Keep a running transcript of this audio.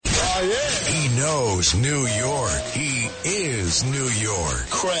Oh, yeah. He knows New York. He is New York.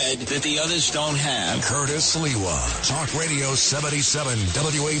 Cred that the others don't have. Curtis Lewa. Talk Radio 77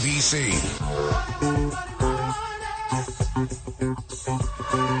 WABC.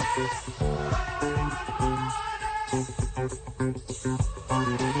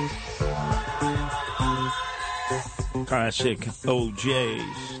 Classic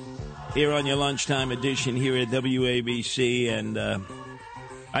OJs. Here on your lunchtime edition here at WABC. And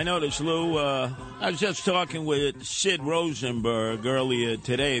I noticed, Lou, I was just talking with Sid Rosenberg earlier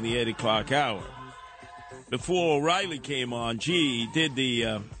today, the 8 o'clock hour. Before O'Reilly came on, he did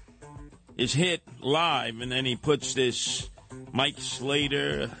his hit live, and then he puts this Mike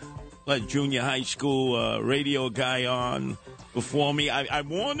Slater, junior high school radio guy on before me. I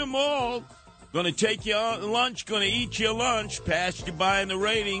warned them all. Going to take you out lunch, going to eat your lunch, passed you by in the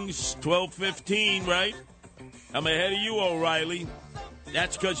ratings, 12:15, right? I'm ahead of you, O'Reilly.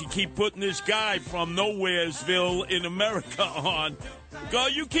 That's because you keep putting this guy from Nowheresville in America on. Go,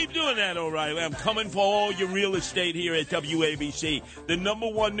 you keep doing that, O'Reilly. I'm coming for all your real estate here at WABC, the number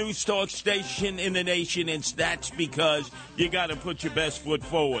one news talk station in the nation, and that's because you got to put your best foot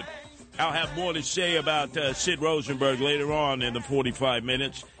forward. I'll have more to say about Sid Rosenberg later on in the 45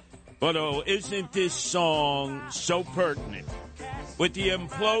 minutes. But, oh, isn't this song so pertinent? With the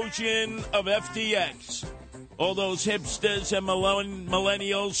implosion of FTX, all those hipsters and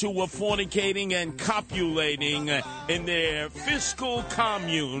millennials who were fornicating and copulating in their fiscal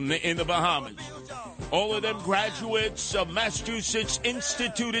commune in the Bahamas. All of them graduates of Massachusetts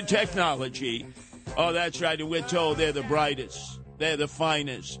Institute of Technology. Oh, that's right, and we're told they're the brightest. They're the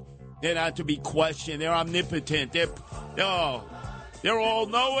finest. They're not to be questioned. They're omnipotent. They're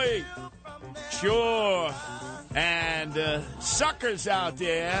all-knowing. Sure. And suckers out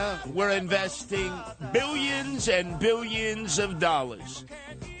there were investing billions and billions of dollars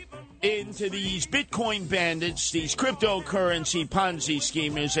into these Bitcoin bandits, these cryptocurrency Ponzi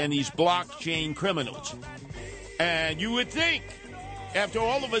schemers, and these blockchain criminals. And you would think, after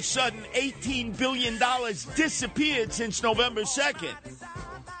all of a sudden $18 billion disappeared since November 2nd,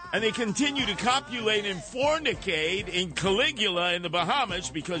 and they continue to copulate and fornicate in Caligula in the Bahamas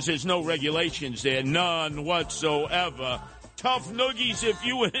because there's no regulations there, none whatsoever. Tough noogies if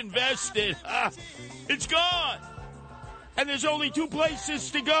you invested. It's gone. And there's only two places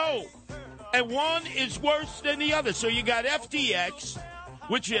to go. And one is worse than the other. So you got FTX,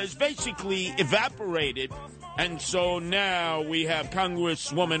 which has basically evaporated. And so now we have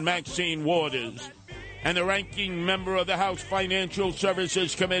Congresswoman Maxine Waters and the ranking member of the House Financial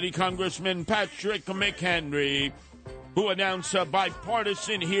Services Committee, Congressman Patrick McHenry, who announced a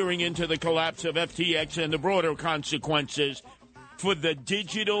bipartisan hearing into the collapse of FTX and the broader consequences for the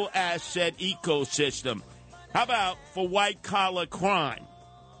digital asset ecosystem. How about for white-collar crime?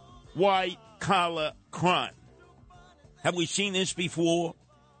 White-collar crime. Have we seen this before?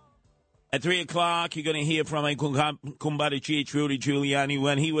 At 3 o'clock, you're going to hear from Kumbada Chief Rudy Giuliani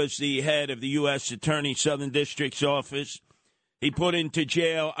when he was the head of the U.S. Attorney Southern District's office. He put into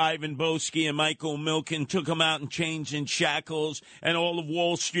jail Ivan Boesky and Michael Milken, took them out in chains and shackles, and all of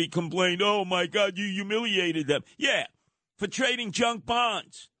Wall Street complained, oh, my God, you humiliated them. Yeah, for trading junk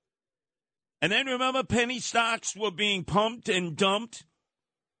bonds. And then remember penny stocks were being pumped and dumped?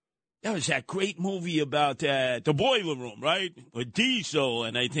 That was that great movie about the Boiler Room, right? With Diesel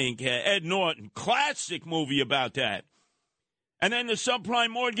and I think Ed Norton. Classic movie about that. And then the subprime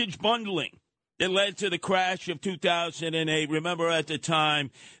mortgage bundling that led to the crash of 2008. Remember at the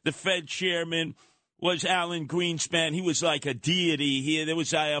time, the Fed chairman was Alan Greenspan. He was like a deity here. There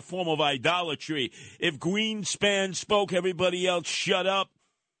was a form of idolatry. If Greenspan spoke, everybody else shut up.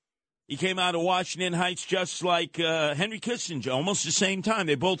 He came out of Washington Heights just like Henry Kissinger, almost the same time.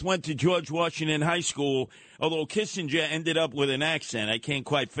 They both went to George Washington High School, although Kissinger ended up with an accent. I can't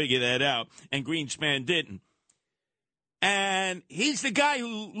quite figure that out, and Greenspan didn't. And he's the guy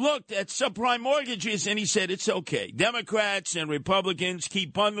who looked at subprime mortgages, and he said, it's okay. Democrats and Republicans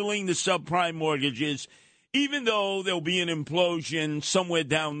keep bundling the subprime mortgages, even though there'll be an implosion somewhere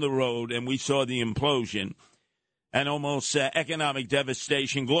down the road, and we saw the implosion. And almost economic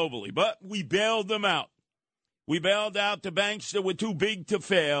devastation globally. But we bailed them out. We bailed out the banks that were too big to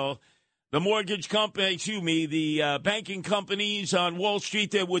fail. The mortgage company, the banking companies on Wall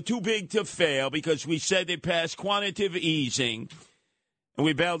Street that were too big to fail because we said they passed quantitative easing. And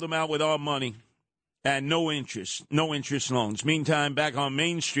we bailed them out with our money and no interest loans. Meantime, back on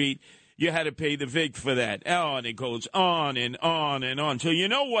Main Street, you had to pay the VIG for that. Oh, and it goes on and on and on. So you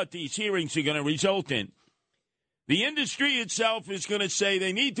know what these hearings are going to result in. The industry itself is going to say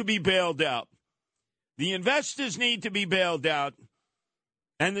they need to be bailed out. The investors need to be bailed out.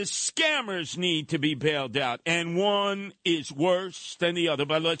 And the scammers need to be bailed out. And one is worse than the other.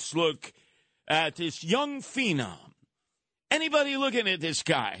 But let's look at this young phenom. Anybody looking at this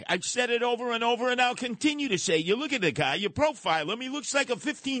guy, I've said it over and over, and I'll continue to say, you look at the guy, you profile him, he looks like a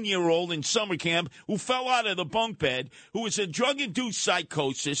 15-year-old in summer camp who fell out of the bunk bed, who was a drug-induced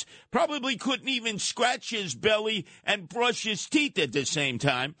psychosis, probably couldn't even scratch his belly and brush his teeth at the same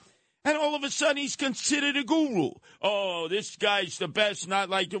time. And all of a sudden, he's considered a guru. Oh, this guy's the best, not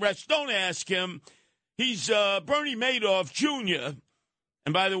like the rest. Don't ask him. He's Bernie Madoff Jr.,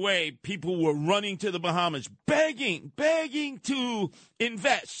 and by the way, people were running to the Bahamas, begging to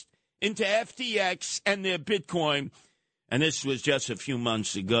invest into FTX and their Bitcoin. And this was just a few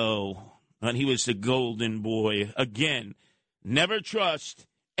months ago when he was the golden boy. Again, never trust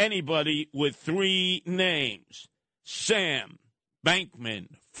anybody with three names. Sam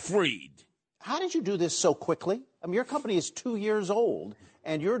Bankman-Fried. How did you do this so quickly? I mean, your company is 2 years old,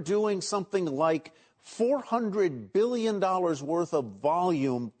 and you're doing something like $400 billion worth of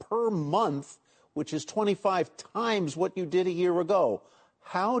volume per month, which is 25 times what you did a year ago.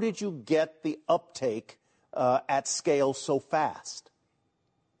 How did you get the uptake at scale so fast?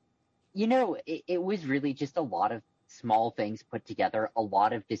 You know, it was really just a lot of small things put together, a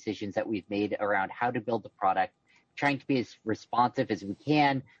lot of decisions that we've made around how to build the product, trying to be as responsive as we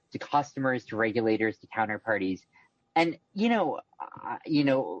can to customers, to regulators, to counterparties. And,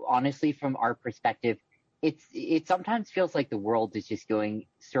 honestly, from our perspective, it sometimes feels like the world is just going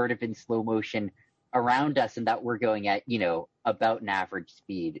sort of in slow motion around us and that we're going at, about an average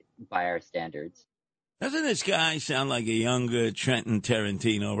speed by our standards. Doesn't this guy sound like a younger Trenton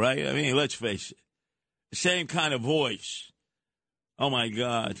Tarantino, right? I mean, let's face it. Same kind of voice. Oh, my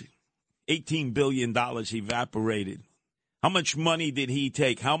God. $18 billion evaporated. How much money did he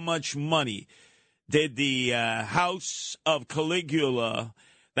take? How much money did the House of Caligula,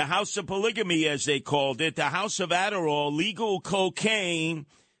 the House of Polygamy, as they called it, the House of Adderall, legal cocaine,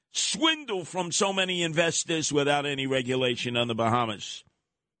 swindle from so many investors without any regulation on the Bahamas?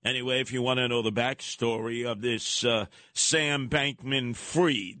 Anyway, if you want to know the backstory of this Sam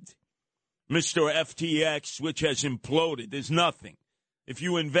Bankman-Fried, Mr. FTX, which has imploded, there's nothing. If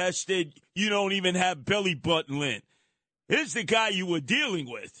you invested, you don't even have belly button lint. Here's the guy you were dealing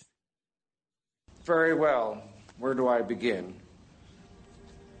with. Very well. Where do I begin?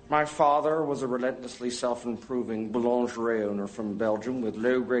 My father was a relentlessly self-improving boulangerie owner from Belgium with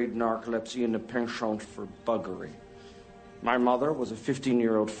low-grade narcolepsy and a penchant for buggery. My mother was a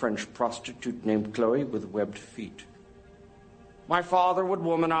 15-year-old French prostitute named Chloe with webbed feet. My father would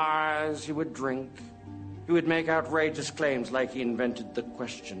womanize, he would drink, he would make outrageous claims like he invented the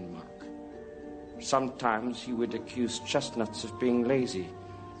question mark. Sometimes he would accuse chestnuts of being lazy,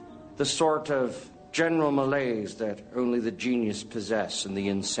 the sort of general malaise that only the genius possess and the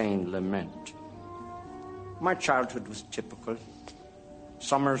insane lament. My childhood was typical.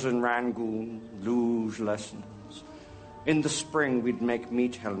 Summers in Rangoon, luge lessons. In the spring, we'd make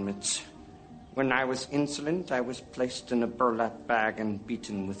meat helmets. When I was insolent, I was placed in a burlap bag and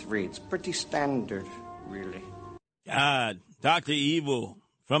beaten with reeds. Pretty standard, really. God, Dr. Evil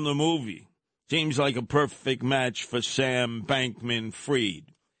from the movie. Seems like a perfect match for Sam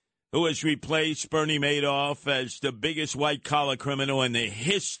Bankman-Fried, who has replaced Bernie Madoff as the biggest white-collar criminal in the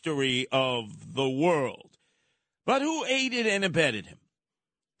history of the world. But who aided and abetted him?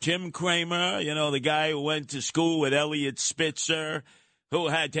 Jim Cramer, the guy who went to school with Eliot Spitzer, who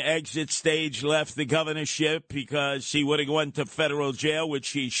had to exit stage left the governorship because he would have went to federal jail, which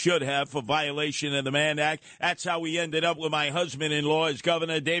he should have for violation of the Mann Act. That's how we ended up with my husband-in-law as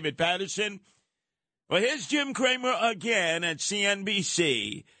Governor David Paterson. Well, here's Jim Cramer again at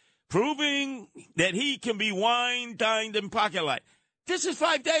CNBC, proving that he can be wined, dined, and pocket-light. This is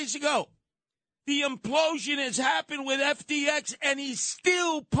 5 days ago. The implosion has happened with FTX, and he's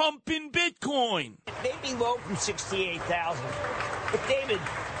still pumping Bitcoin. It may be low from 68,000, but David,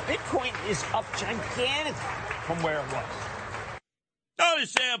 Bitcoin is up gigantic from where it was.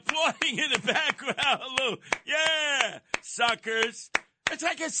 Notice they're applauding in the background. Look, yeah, suckers. It's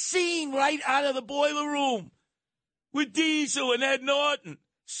like a scene right out of the Boiler Room with Diesel and Ed Norton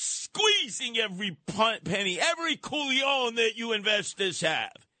squeezing every penny, every coolion that you investors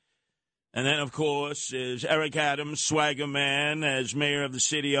have. And then, of course, is Eric Adams, swagger man, as mayor of the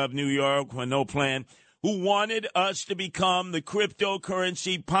city of New York with no plan, who wanted us to become the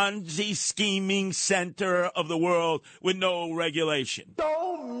cryptocurrency Ponzi scheming center of the world with no regulation.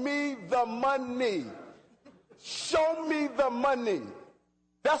 Show me the money. Show me the money.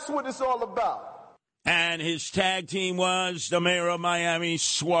 That's what it's all about. And his tag team was the mayor of Miami,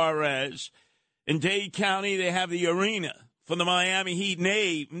 Suarez. In Dade County, they have the arena from the Miami Heat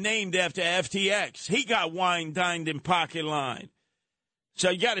named after FTX. He got wine, dined, and pocket line.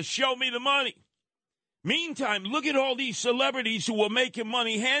 So you got to show me the money. Meantime, look at all these celebrities who are making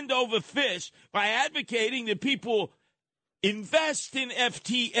money hand over fist by advocating that people invest in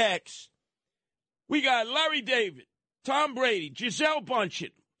FTX. We got Larry David, Tom Brady, Gisele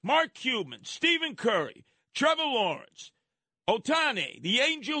Bündchen, Mark Cuban, Stephen Curry, Trevor Lawrence, Ohtani, the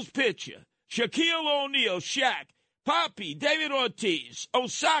Angels pitcher, Shaquille O'Neal, Shaq, Papi, David Ortiz,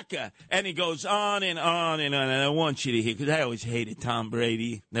 Osaka, and he goes on and on and on. And I want you to hear, because I always hated Tom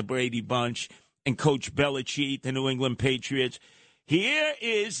Brady, the Brady Bunch, and Coach Belichick, the New England Patriots. Here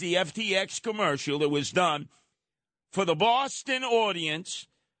is the FTX commercial that was done for the Boston audience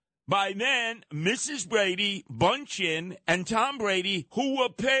by then Mrs. Brady, Bündchen, and Tom Brady, who were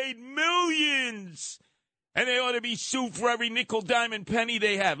paid millions. And they ought to be sued for every nickel, dime, penny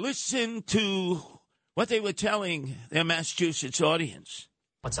they have. Listen to what they were telling their Massachusetts audience.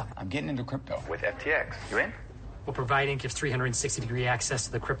 What's up? I'm getting into crypto. With FTX. You in? What providing gives 360-degree access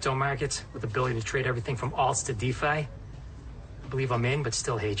to the crypto markets with the ability to trade everything from alts to DeFi. I believe I'm in, but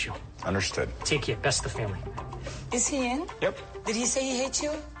still hate you. Understood. Take care. Best of the family. Is he in? Yep. Did he say he hates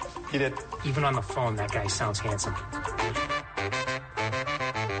you? He did. Even on the phone, that guy sounds handsome.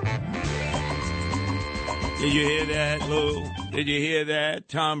 Did you hear that, Lou? Did you hear that?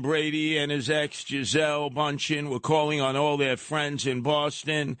 Tom Brady and his ex, Gisele Bündchen, were calling on all their friends in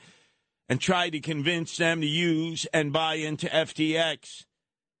Boston and tried to convince them to use and buy into FTX.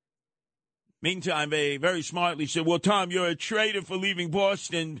 Meantime, they very smartly said, well, Tom, you're a traitor for leaving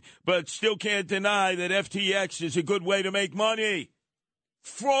Boston, but still can't deny that FTX is a good way to make money.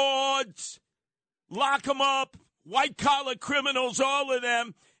 Frauds. Lock them up. White-collar criminals, all of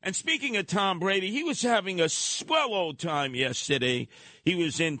them. And speaking of Tom Brady, he was having a swell old time yesterday. He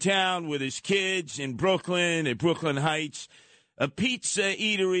was in town with his kids in Brooklyn, at Brooklyn Heights. A pizza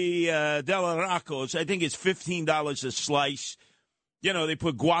eatery, Della Rocco's, I think it's $15 a slice. You know, they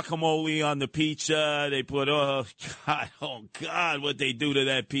put guacamole on the pizza. They put, oh, God, what they do to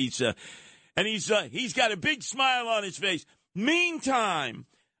that pizza. And he's got a big smile on his face. Meantime,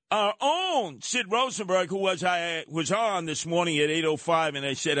 our own Sid Rosenberg, who was on this morning at 8:05, and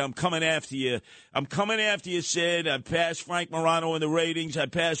I said, I'm coming after you. I'm coming after you, Sid. I passed Frank Morano in the ratings. I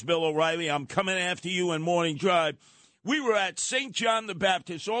passed Bill O'Reilly. I'm coming after you in Morning Drive. We were at St. John the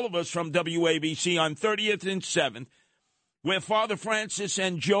Baptist, all of us from WABC, on 30th and 7th, where Father Francis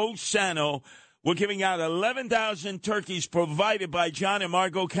and Joe Sano were giving out 11,000 turkeys provided by John and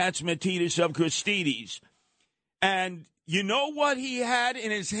Margot Katzmatidis of Christides. And you know what he had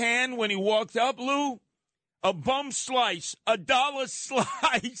in his hand when he walked up, Lou? A bum slice, $1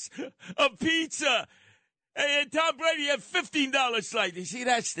 slice of pizza. And Tom Brady had $15 slice. You see,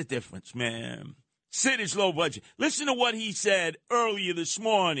 that's the difference, man. Sid is low budget. Listen to what he said earlier this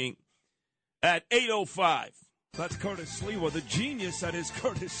morning at 8:05. That's Curtis Sliwa, the genius that is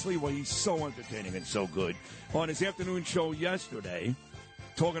Curtis Sliwa. He's so entertaining and so good. On his afternoon show yesterday,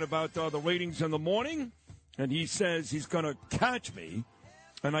 talking about the ratings in the morning, and he says he's going to catch me.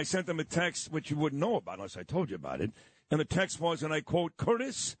 And I sent him a text, which you wouldn't know about unless I told you about it. And the text was, and I quote,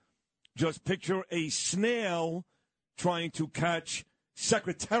 Curtis, just picture a snail trying to catch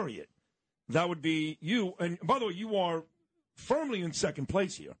Secretariat. That would be you. And by the way, you are firmly in second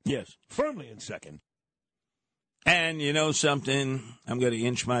place here. Yes. Firmly in second. And you know something? I'm going to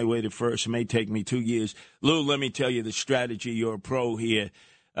inch my way to first. It may take me 2 years. Lou, let me tell you the strategy. You're a pro here.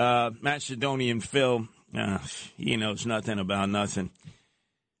 Macedonian Phil, he knows nothing about nothing.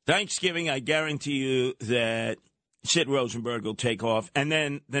 Thanksgiving, I guarantee you that Sid Rosenberg will take off. And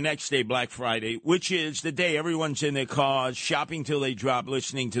then the next day, Black Friday, which is the day everyone's in their cars, shopping till they drop,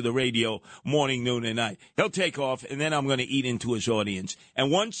 listening to the radio, morning, noon, and night. He'll take off, and then I'm going to eat into his audience.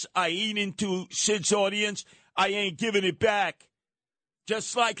 And once I eat into Sid's audience, I ain't giving it back.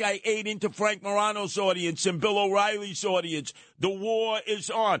 Just like I ate into Frank Morano's audience and Bill O'Reilly's audience. The war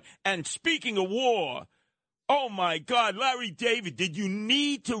is on. And speaking of war, oh, my God, Larry David, did you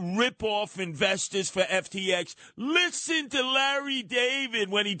need to rip off investors for FTX? Listen to Larry David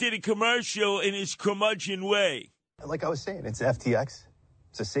when he did a commercial in his curmudgeon way. Like I was saying, it's FTX.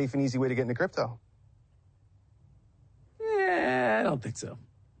 It's a safe and easy way to get into crypto. Yeah, I don't think so.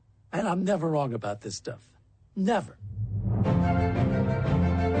 And I'm never wrong about this stuff. Never.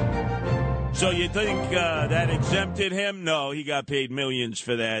 So you think that exempted him? No, he got paid millions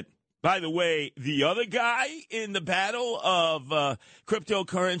for that. By the way, the other guy in the battle of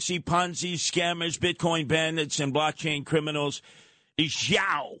cryptocurrency, Ponzi scammers, Bitcoin bandits, and blockchain criminals is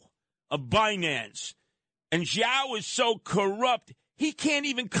Zhao of Binance. And Zhao is so corrupt, he can't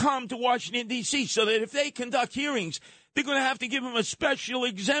even come to Washington, D.C., so that if they conduct hearings, they're going to have to give him a special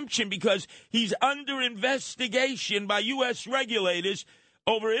exemption because he's under investigation by U.S. regulators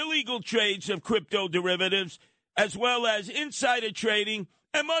over illegal trades of crypto derivatives, as well as insider trading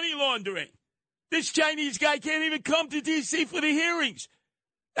and money laundering. This Chinese guy can't even come to D.C. for the hearings.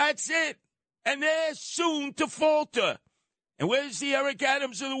 That's it. And they're soon to falter. And where's the Eric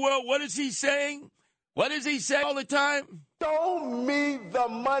Adams of the world? What is he saying? What does he say all the time? Show me the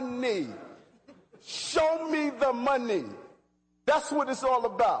money. Show me the money. That's what it's all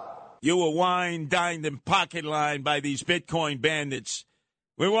about. You were wined, dined, and pocket-lined by these Bitcoin bandits.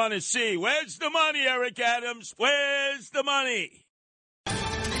 We want to see. Where's the money, Eric Adams? Where's the money?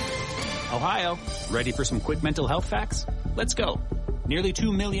 Ohio, ready for some quick mental health facts? Let's go. Nearly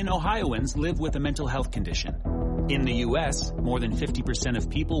 2 million Ohioans live with a mental health condition. In the U.S., more than 50% of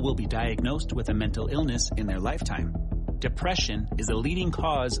people will be diagnosed with a mental illness in their lifetime. Depression is a leading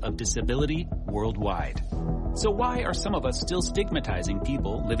cause of disability worldwide. So why are some of us still stigmatizing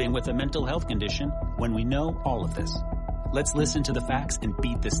people living with a mental health condition when we know all of this? Let's listen to the facts and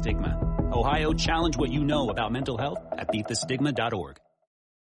beat the stigma. Ohio, challenge what you know about mental health at beatthestigma.org.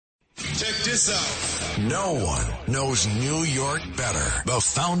 Check this out. No one knows New York better. The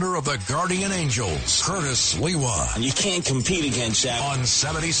founder of the Guardian Angels, Curtis Lewa. And you can't compete against that. On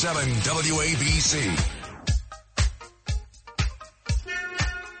 77 WABC.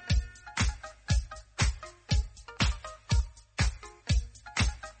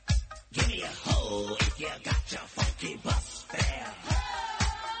 Give me a hole if you got your funky bus fare.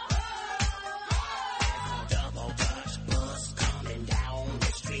 Double Dutch bus coming down the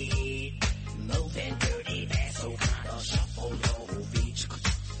street, moving dirty fast, so kinda shuffle your feet.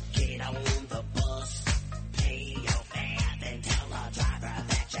 Get on the bus, pay your fare, then tell the driver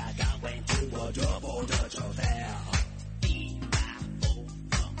that you're going to a double Dutch affair.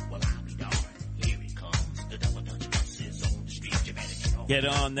 Well, I'll be darned. Here it comes. The double Dutch bus is on the street. You better Get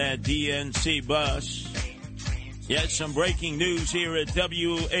on that DNC bus. Yes, some breaking news here at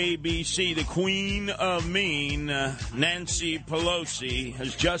WABC. The Queen of Mean, Nancy Pelosi,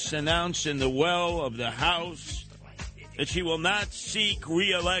 has just announced in the well of the House that she will not seek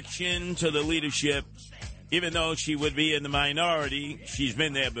re-election to the leadership, even though she would be in the minority. She's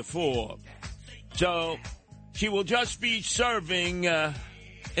been there before. So she will just be serving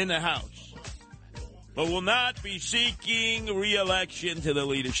in the House, but will not be seeking re-election to the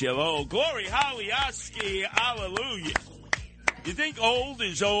leadership. Oh, glory, hallelujah, hallelujah. You think old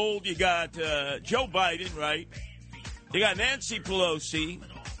is old? You got Joe Biden, right? You got Nancy Pelosi.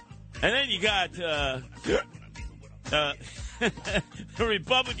 And then you got the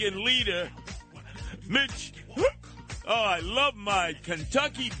Republican leader, Mitch. Oh, I love my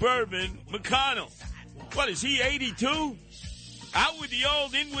Kentucky bourbon, McConnell. What, is he 82? Out with the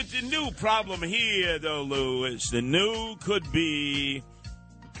old, in with the new. Problem here, though, Lou, is the new could be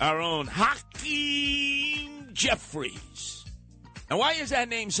our own Hakeem Jeffries. Now, why is that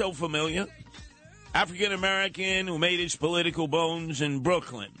name so familiar? African-American who made his political bones in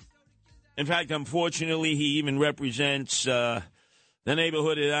Brooklyn. In fact, unfortunately, he even represents the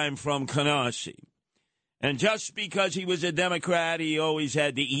neighborhood that I'm from, Canarsie. And just because he was a Democrat, he always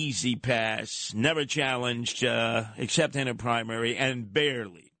had the easy pass, never challenged, except in a primary, and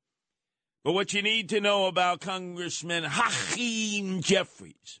barely. But what you need to know about Congressman Hakeem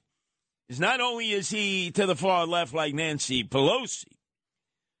Jeffries is not only is he to the far left like Nancy Pelosi,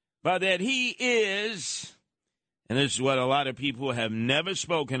 but that he is, and this is what a lot of people have never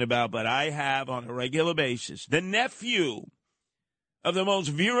spoken about, but I have on a regular basis, the nephew of the most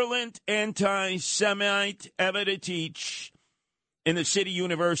virulent anti-Semite ever to teach in the City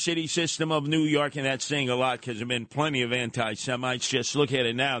University system of New York. And that's saying a lot because there have been plenty of anti-Semites. Just look at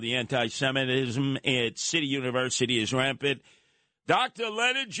it now. The anti-Semitism at City University is rampant. Dr.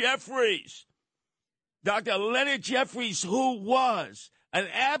 Leonard Jeffries. Dr. Leonard Jeffries, who was an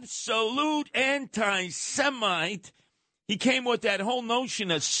absolute anti-Semite. He came with that whole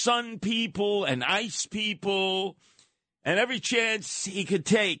notion of sun people and ice people, and every chance he could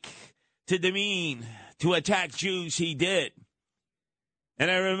take to demean, to attack Jews, he did. And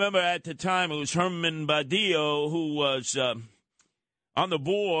I remember at the time it was Herman Badillo who was on the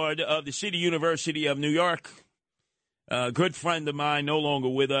board of the City University of New York. A good friend of mine, no longer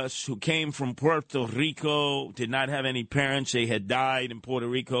with us, who came from Puerto Rico, did not have any parents. They had died in Puerto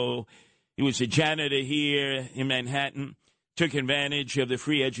Rico. He was a janitor here in Manhattan. Took advantage of the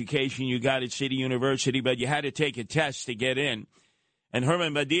free education you got at City University, but you had to take a test to get in. And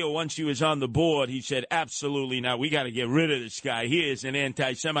Herman Badillo, once he was on the board, he said, absolutely not. We got to get rid of this guy. He is an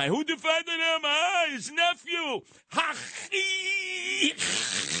anti-Semite. Who defended him? His nephew, Hakeem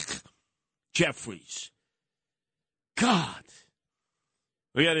Jeffries. God.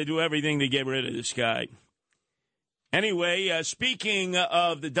 We got to do everything to get rid of this guy. Anyway, speaking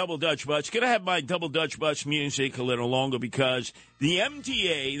of the Double Dutch Bus, going to have my Double Dutch Bus music a little longer because the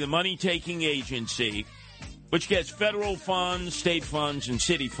MTA, the money-taking agency, which gets federal funds, state funds, and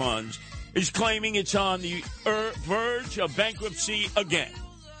city funds, is claiming it's on the verge of bankruptcy again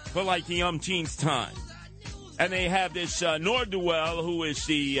for like the umpteenth time. And they have this Norduel, who is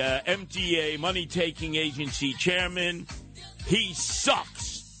the MTA money-taking agency chairman. He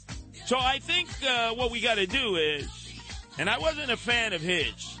sucks. So I think what we got to do is, and I wasn't a fan of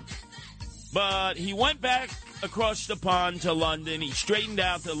his, but he went back across the pond to London. He straightened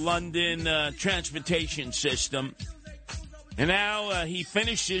out the London transportation system. And now he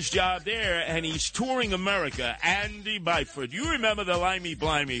finished his job there, and he's touring America. Andy Byford. You remember the Limey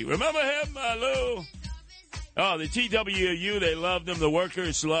Blimey. Remember him, Lou? Oh, the TWU, they loved him. The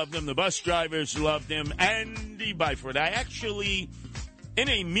workers loved him. The bus drivers loved him. Andy Byford. I actually, in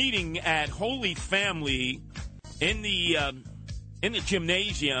a meeting at Holy Family in the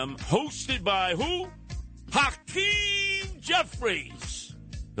gymnasium, hosted by who? Hakeem Jeffries,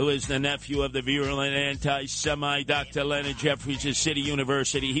 who is the nephew of the virulent anti-Semite Dr. Leonard Jeffries of City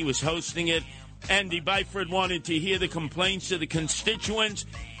University. He was hosting it. Andy Byford wanted to hear the complaints of the constituents.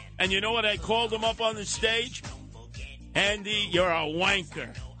 And you know what I called him up on the stage? Andy, you're a wanker.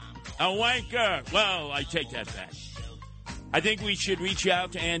 A wanker. Well, I take that back. I think we should reach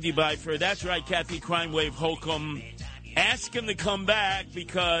out to Andy Byford. That's right, Kathy Crime Wave Holcomb. Ask him to come back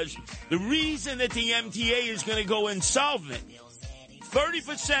because the reason that the MTA is going to go insolvent,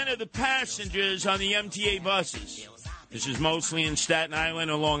 30% of the passengers on the MTA buses, this is mostly in Staten Island,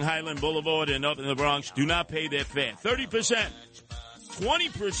 along Highland Boulevard and up in the Bronx, do not pay their fare. 30%.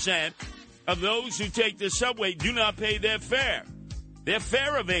 20% of those who take the subway do not pay their fare. They're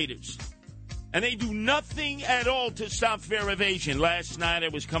fare evaders. And they do nothing at all to stop fare evasion. Last night I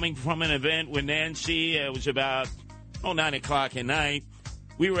was coming from an event with Nancy. It was about 9 o'clock at night.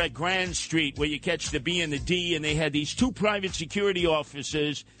 We were at Grand Street where you catch the B and the D, and they had these two private security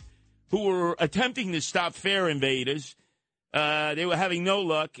officers who were attempting to stop fare invaders. They were having no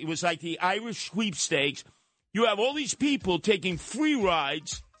luck. It was like the Irish sweepstakes. You have all these people taking free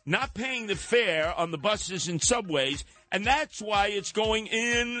rides, not paying the fare on the buses and subways, and that's why it's going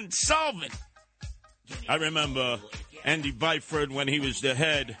insolvent. I remember Andy Byford when he was the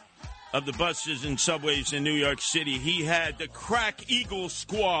head of the buses and subways in New York City. He had the Crack Eagle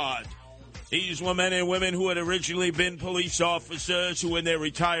Squad. These were men and women who had originally been police officers who in their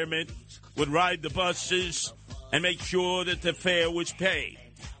retirement would ride the buses and make sure that the fare was paid.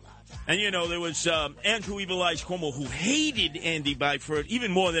 And, you know, there was Andrew Evil Eyes Cuomo, who hated Andy Byford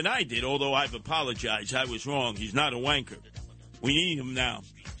even more than I did, although I've apologized. I was wrong. He's not a wanker. We need him now.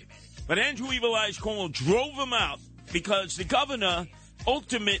 But Andrew Evil Eyes Cuomo drove him out because the governor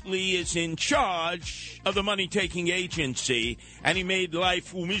ultimately is in charge of the money-taking agency, and he made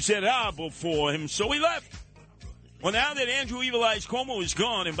life miserable for him, so he left. Well, now that Andrew Evil Eyes Cuomo is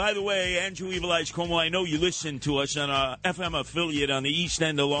gone, and by the way, Andrew Evil Eyes Cuomo, I know you listen to us on our FM affiliate on the east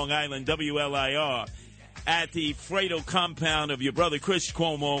end of Long Island, WLIR, at the Fredo compound of your brother Chris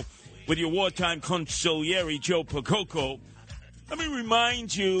Cuomo with your wartime consigliere Joe Percoco. Let me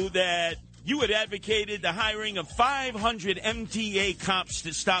remind you that you had advocated the hiring of 500 MTA cops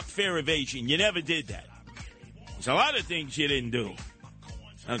to stop fare evasion. You never did that. There's a lot of things you didn't do.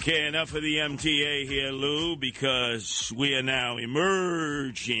 Okay, enough of the MTA here, Lou, because we are now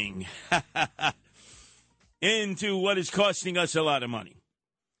emerging into what is costing us a lot of money.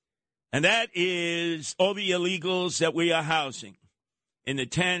 And that is all the illegals that we are housing in the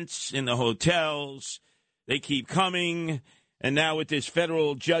tents, in the hotels. They keep coming. And now with this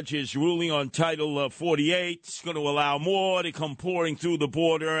federal judge's ruling on Title 48, it's going to allow more to come pouring through the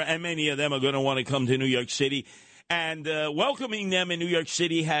border, and many of them are going to want to come to New York City. And welcoming them in New York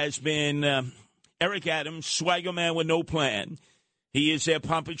City has been Eric Adams, swagger man with no plan. He is their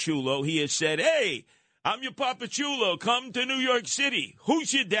Papachulo. He has said, hey, I'm your Papachulo. Come to New York City.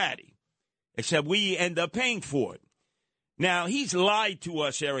 Who's your daddy? Except we end up paying for it. Now, he's lied to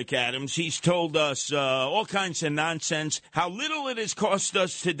us, Eric Adams. He's told us all kinds of nonsense, how little it has cost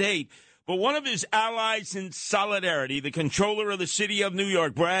us to date. But one of his allies in solidarity, the controller of the city of New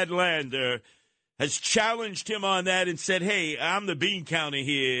York, Brad Lander, has challenged him on that and said, hey, I'm the bean counter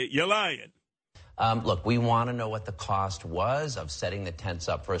here. You're lying. Look, we want to know what the cost was of setting the tents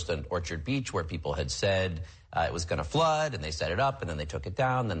up first on Orchard Beach, where people had said it was going to flood, and they set it up, and then they took it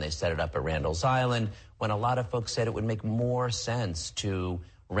down, then they set it up at Randall's Island, when a lot of folks said it would make more sense to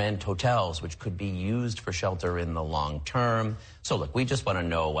rent hotels, which could be used for shelter in the long term. So, look, we just want to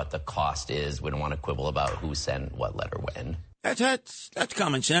know what the cost is. We don't want to quibble about who sent what letter when. That's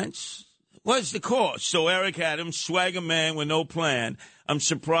common sense. What's the cost? So Eric Adams, swagger man with no plan. I'm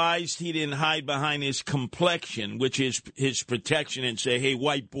surprised he didn't hide behind his complexion, which is his protection, and say, hey,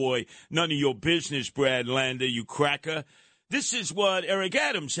 white boy, none of your business, Brad Lander, you cracker. This is what Eric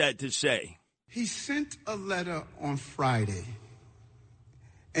Adams had to say. He sent a letter on Friday,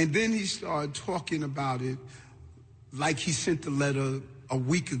 and then he started talking about it like he sent the letter a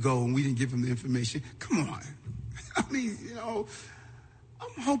week ago and we didn't give him the information. Come on. I mean,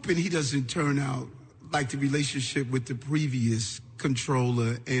 I'm hoping he doesn't turn out like the relationship with the previous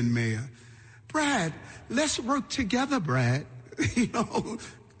controller and mayor. Brad, let's work together, Brad.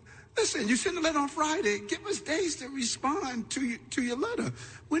 Listen, you sent a letter on Friday. Give us days to respond to your letter.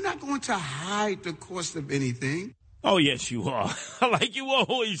 We're not going to hide the cost of anything. Oh, yes, you are. Like you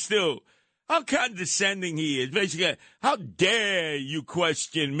always do. How condescending he is. Basically, how dare you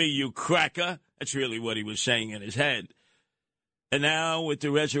question me, you cracker? That's really what he was saying in his head. And now, with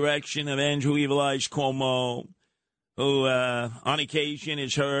the resurrection of Andrew Evil Eyes Cuomo, who on occasion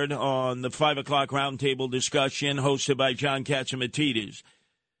is heard on the 5 o'clock roundtable discussion hosted by John Catsimatidis,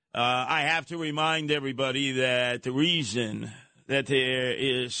 I have to remind everybody that the reason that there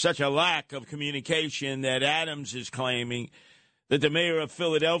is such a lack of communication that Adams is claiming, that the mayor of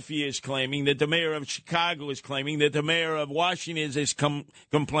Philadelphia is claiming, that the mayor of Chicago is claiming, that the mayor of Washington is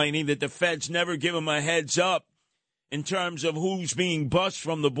complaining, that the feds never give him a heads up in terms of who's being bussed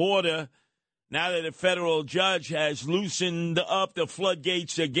from the border, now that a federal judge has loosened up the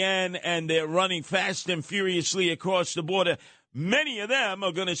floodgates again and they're running fast and furiously across the border, many of them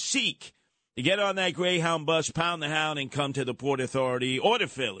are going to seek to get on that Greyhound bus, pound the hound, and come to the Port Authority or to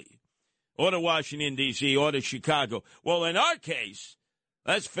Philly or to Washington, D.C., or to Chicago. Well, in our case,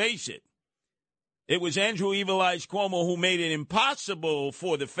 let's face it, it was Andrew Evil Eyes Cuomo who made it impossible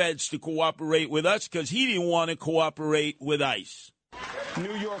for the feds to cooperate with us because he didn't want to cooperate with ICE.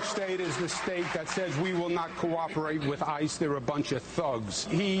 New York State is the state that says we will not cooperate with ICE. They're a bunch of thugs.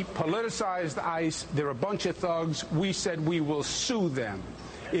 He politicized ICE. They're a bunch of thugs. We said we will sue them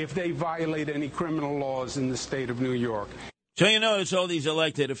if they violate any criminal laws in the state of New York. So you notice all these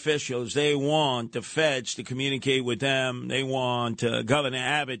elected officials, they want the feds to communicate with them. They want Governor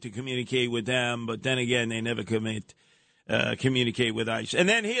Abbott to communicate with them. But then again, they never communicate with ICE. And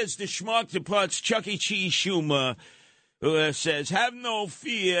then here's the schmuck to putz, Chuck E. Cheese Schumer, who says, have no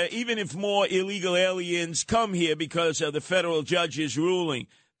fear, even if more illegal aliens come here because of the federal judge's ruling.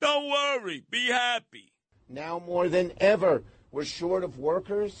 Don't worry. Be happy. Now more than ever, we're short of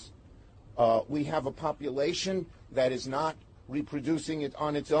workers. We have a population that is not reproducing it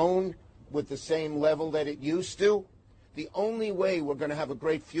on its own with the same level that it used to. The only way we're going to have a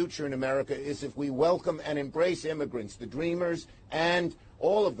great future in America is if we welcome and embrace immigrants, the dreamers, and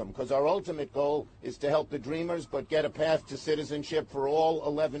all of them, because our ultimate goal is to help the dreamers, but get a path to citizenship for all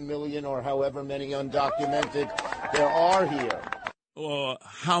 11 million or however many undocumented there are here. Or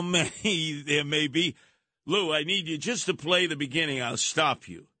how many there may be. Lou, I need you just to play the beginning. I'll stop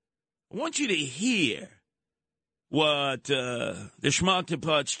you. I want you to hear what the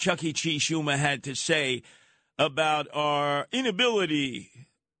schmuck-to-putz Chuck E. Cheese Schumer had to say about our inability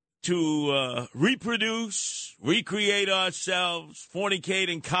to reproduce, recreate ourselves,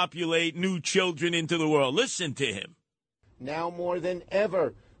 fornicate, and copulate new children into the world. Listen to him. Now more than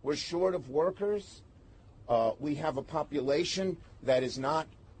ever, we're short of workers. We have a population that is not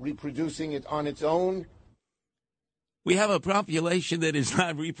reproducing it on its own. We have a population that is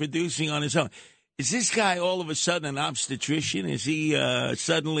not reproducing on its own. Is this guy all of a sudden an obstetrician? Is he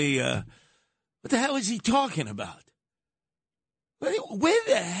suddenly, what the hell is he talking about? Where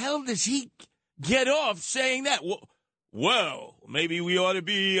the hell does he get off saying that? Well, maybe we ought to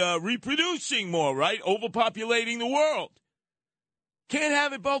be reproducing more, right? Overpopulating the world. Can't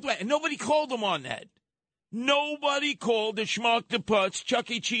have it both ways. And nobody called him on that. Nobody called the schmuck the putz Chuck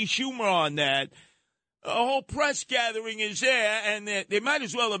E. Cheese Schumer on that. A whole press gathering is there, and they might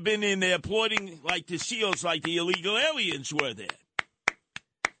as well have been in there applauding like the SEALs, like the illegal aliens were there.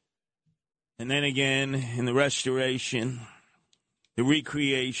 And then again, in the restoration, the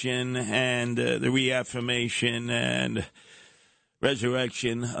recreation, and the reaffirmation and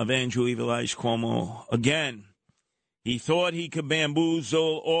resurrection of Andrew Evil Eyes Cuomo, again, he thought he could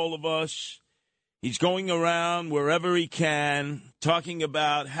bamboozle all of us. He's going around wherever he can, talking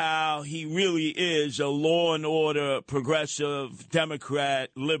about how he really is a law and order, progressive,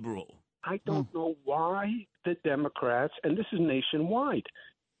 Democrat, liberal. I don't know why the Democrats, and this is nationwide,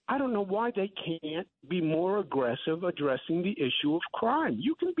 I don't know why they can't be more aggressive addressing the issue of crime.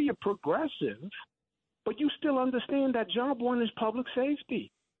 You can be a progressive, but you still understand that job one is public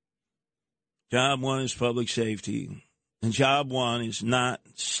safety. Job one is public safety. And job one is not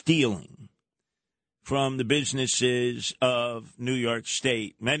stealing from the businesses of New York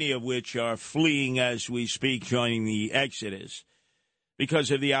State, many of which are fleeing as we speak, joining the exodus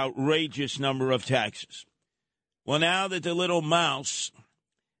because of the outrageous number of taxes. Well, now that the little mouse,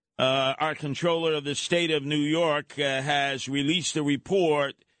 our controller of the state of New York, has released a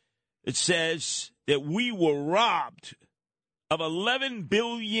report that says that we were robbed of $11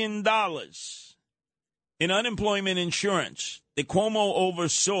 billion in unemployment insurance that Cuomo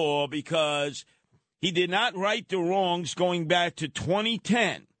oversaw because he did not right the wrongs going back to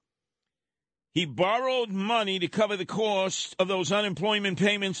 2010. He borrowed money to cover the cost of those unemployment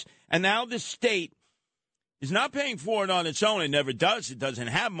payments, and now the state is not paying for it on its own. It never does. It doesn't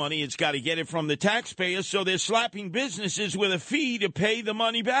have money. It's got to get it from the taxpayers, so they're slapping businesses with a fee to pay the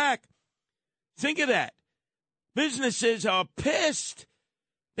money back. Think of that. Businesses are pissed.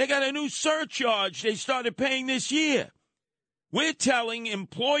 They got a new surcharge they started paying this year. We're telling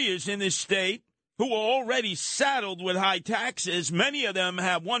employers in this state who are already saddled with high taxes, many of them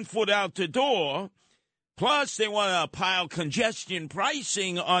have one foot out the door, plus they want to pile congestion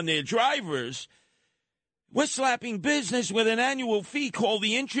pricing on their drivers. We're slapping business with an annual fee called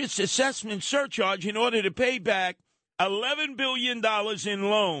the interest assessment surcharge in order to pay back $11 billion in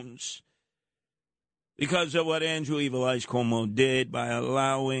loans because of what Andrew Evil Eyes Cuomo did by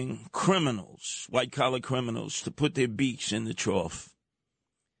allowing criminals, white-collar criminals, to put their beaks in the trough.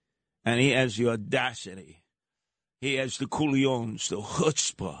 And he has the audacity, he has the culions, the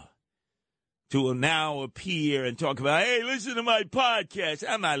chutzpah, to now appear and talk about, hey, listen to my podcast.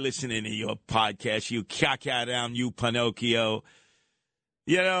 I'm not listening to your podcast, you caca-down, you Pinocchio.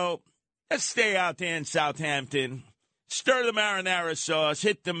 You know, let's stay out there in Southampton, stir the marinara sauce,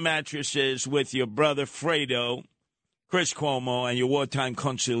 hit the mattresses with your brother Fredo, Chris Cuomo, and your wartime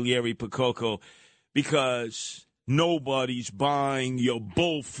consigliere Picoco, because nobody's buying your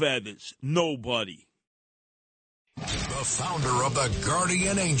bull feathers. Nobody. The founder of the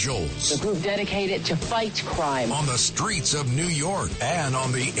Guardian Angels. A group dedicated to fight crime. On the streets of New York and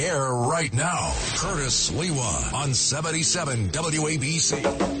on the air right now. Curtis Sliwa on 77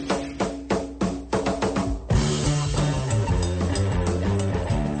 WABC.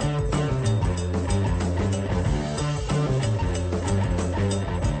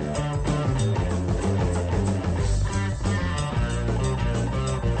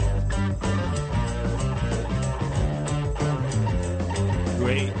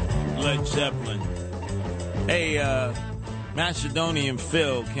 Zeppelin. Hey, Macedonian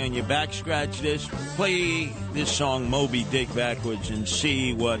Phil, can you back scratch this? Play this song Moby Dick backwards and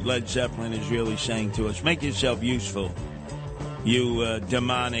see what Led Zeppelin is really saying to us. Make yourself useful, you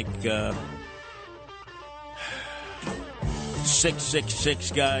demonic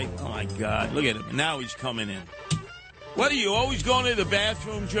 666 guy. Oh, my God. Look at him. Now he's coming in. What are you, always going to the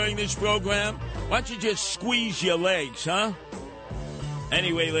bathroom during this program? Why don't you just squeeze your legs, huh?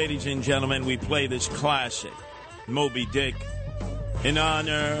 Anyway, ladies and gentlemen, we play this classic, Moby Dick, in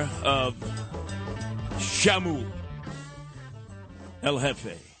honor of Shamu El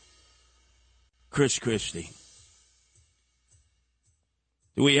Jefe, Chris Christie.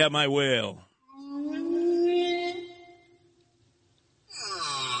 Do we have my whale?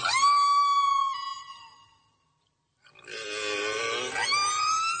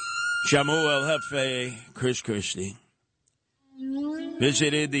 Shamu El Jefe, Chris Christie,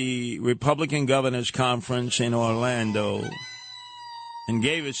 visited the Republican Governors Conference in Orlando and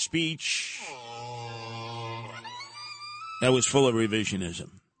gave a speech that was full of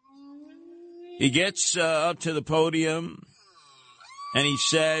revisionism. He gets up to the podium and he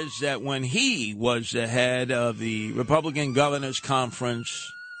says that when he was the head of the Republican Governors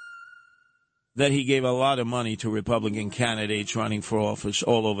Conference, that he gave a lot of money to Republican candidates running for office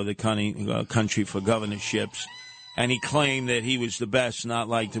all over the country for governorships. And he claimed that he was the best, not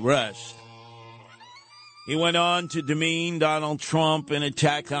like the rest. He went on to demean Donald Trump and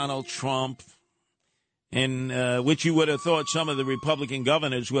attack Donald Trump, in which you would have thought some of the Republican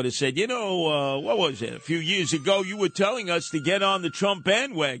governors would have said, you know, what was it? A few years ago, you were telling us to get on the Trump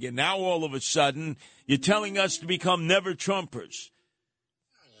bandwagon. Now, all of a sudden, you're telling us to become never-Trumpers.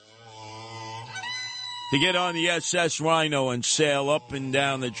 To get on the SS Rhino and sail up and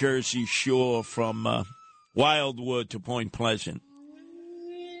down the Jersey Shore from Wildwood to Point Pleasant.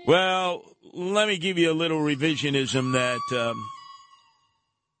 Well, let me give you a little revisionism that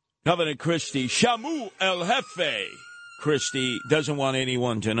Governor Christie, Shamu El Jefe, Christie doesn't want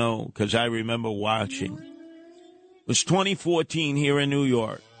anyone to know because I remember watching. It was 2014 here in New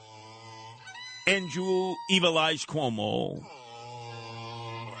York. Andrew Evil Eyes Cuomo.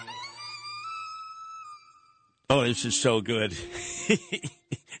 Oh, this is so good.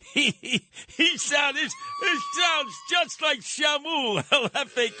 He sounds just like Shamu El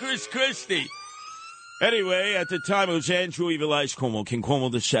Jefe Chris Christie. Anyway, at the time it was Andrew Evil Eyes Cuomo, King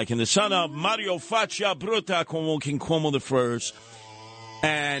Cuomo II, the son of Mario Faccia Bruta Cuomo, King Cuomo I.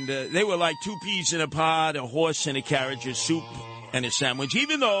 And they were like two peas in a pod, a horse in a carriage, a soup and a sandwich,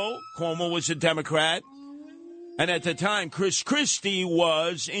 even though Cuomo was a Democrat. And at the time, Chris Christie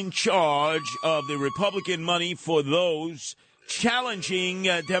was in charge of the Republican money for those challenging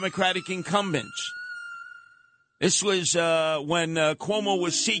Democratic incumbents. This was when Cuomo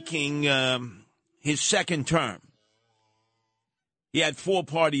was seeking his second term. He had 4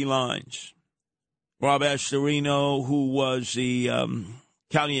 party lines. Rob Astorino, who was the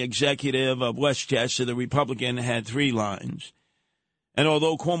county executive of Westchester, the Republican, had 3 lines. And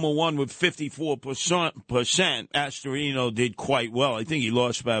although Cuomo won with 54%, Astorino did quite well. I think he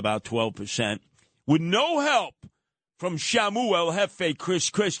lost by about 12%. With no help from Shamu El Jefe Chris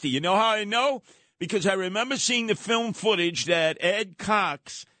Christie. You know how I know? Because I remember seeing the film footage that Ed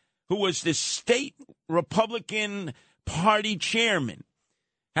Cox, who was the state Republican Party chairman,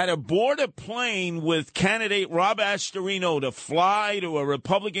 had to board a plane with candidate Rob Astorino to fly to a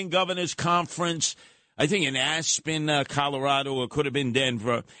Republican governor's conference, I think in Aspen, Colorado, or could have been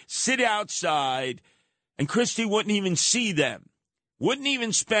Denver, sit outside, and Christie wouldn't even see them. Wouldn't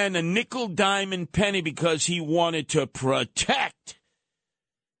even spend a nickel, dime, and penny because he wanted to protect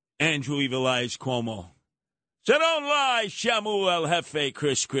Andrew Evil Eyes Cuomo. So don't lie, Shamu El Jefe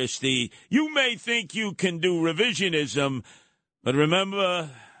Chris Christie. You may think you can do revisionism, but remember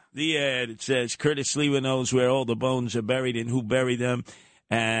the ad. It says, Curtis Lewa knows where all the bones are buried and who buried them.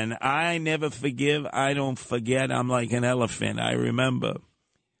 And I never forgive. I don't forget. I'm like an elephant. I remember.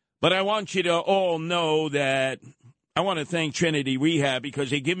 But I want you to all know that I want to thank Trinity Rehab because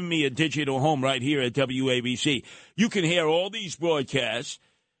they've given me a digital home right here at WABC. You can hear all these broadcasts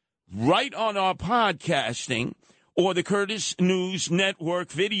right on our podcasting or the Curtis News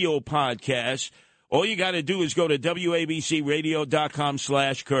Network video podcast. All you got to do is go to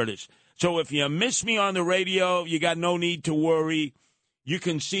WABCradio.com/Curtis. So if you miss me on the radio, you got no need to worry. You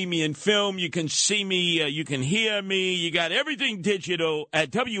can see me in film. You can see me. You can hear me. You got everything digital at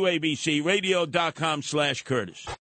WABCradio.com/Curtis.